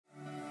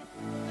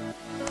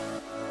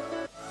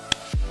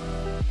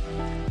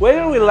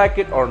Whether we like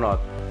it or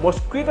not,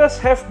 mosquitoes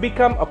have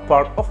become a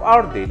part of our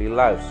daily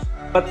lives.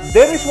 But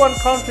there is one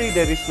country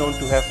that is known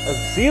to have a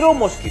zero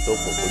mosquito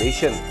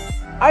population: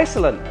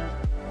 Iceland.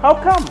 How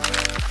come?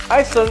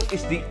 Iceland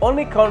is the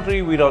only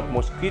country without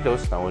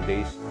mosquitoes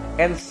nowadays,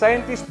 and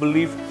scientists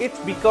believe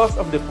it's because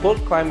of the cold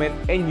climate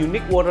and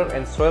unique water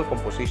and soil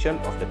composition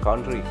of the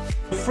country.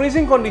 The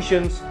freezing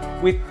conditions,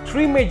 with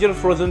 3 major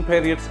frozen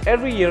periods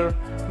every year,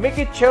 make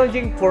it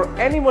challenging for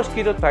any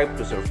mosquito type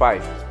to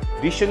survive.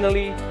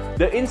 Additionally,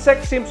 the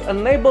insect seems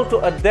unable to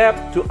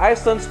adapt to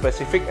Iceland's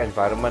specific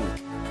environment.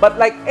 But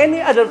like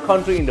any other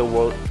country in the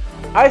world,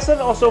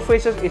 Iceland also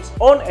faces its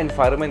own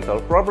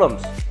environmental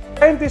problems.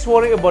 Scientists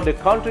worry about the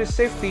country's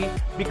safety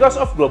because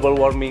of global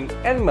warming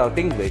and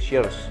melting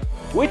glaciers,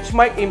 which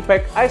might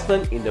impact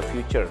Iceland in the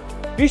future.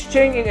 This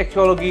change in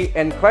ecology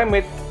and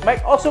climate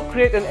might also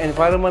create an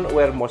environment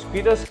where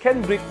mosquitoes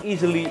can breed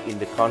easily in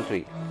the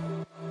country.